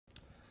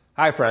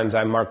Hi friends,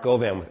 I'm Mark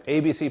Govan with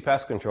ABC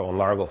Pest Control in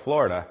Largo,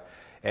 Florida.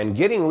 And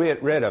getting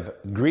rid of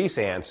grease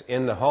ants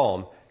in the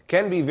home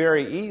can be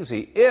very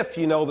easy if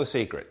you know the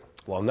secret.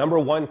 Well, number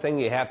one thing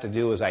you have to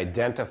do is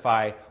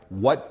identify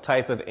what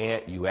type of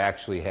ant you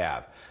actually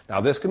have.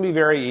 Now this can be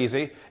very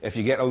easy. If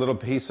you get a little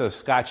piece of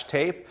Scotch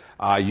tape,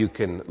 you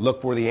can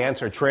look where the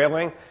ants are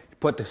trailing,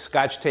 put the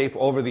Scotch tape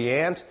over the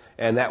ant,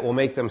 and that will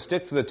make them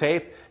stick to the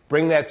tape.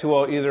 Bring that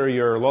to either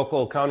your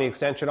local county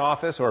extension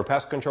office or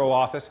pest control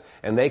office,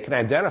 and they can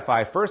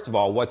identify, first of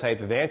all, what type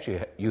of ant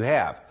you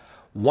have.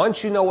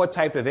 Once you know what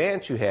type of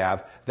ant you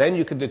have, then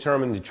you can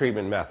determine the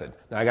treatment method.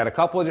 Now, I got a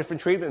couple of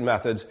different treatment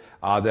methods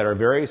that are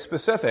very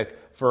specific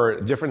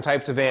for different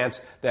types of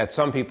ants that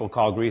some people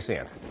call grease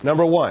ants.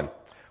 Number one,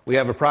 we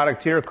have a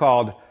product here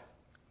called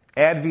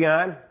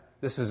Advion.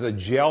 This is a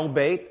gel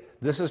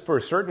bait. This is for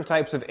certain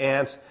types of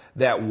ants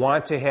that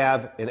want to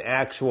have an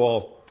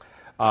actual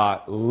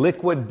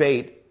liquid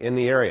bait in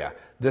the area.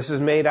 This is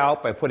made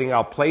out by putting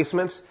out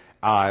placements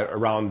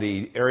around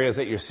the areas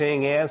that you're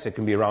seeing ants. It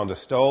can be around a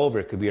stove, or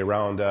it could be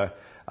around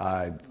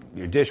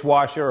your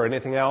dishwasher or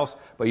anything else,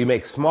 but you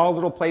make small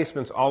little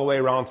placements all the way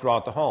around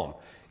throughout the home.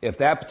 If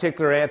that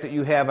particular ant that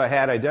you have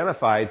had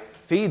identified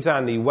feeds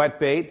on the wet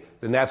bait,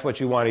 then that's what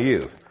you want to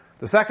use.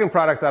 The second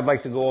product I'd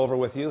like to go over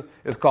with you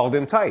is called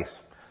Entice.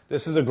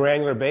 This is a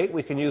granular bait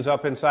we can use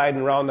up inside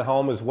and around the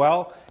home as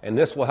well, and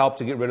this will help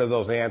to get rid of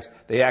those ants.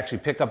 They actually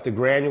pick up the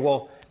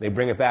granule, they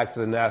bring it back to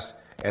the nest,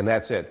 and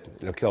that's it.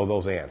 It'll kill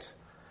those ants.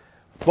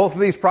 Both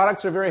of these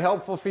products are very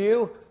helpful for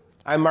you.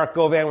 I'm Mark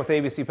Govan with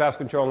ABC Pest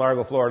Control in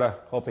Largo, Florida,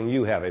 hoping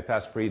you have a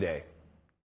pest-free day.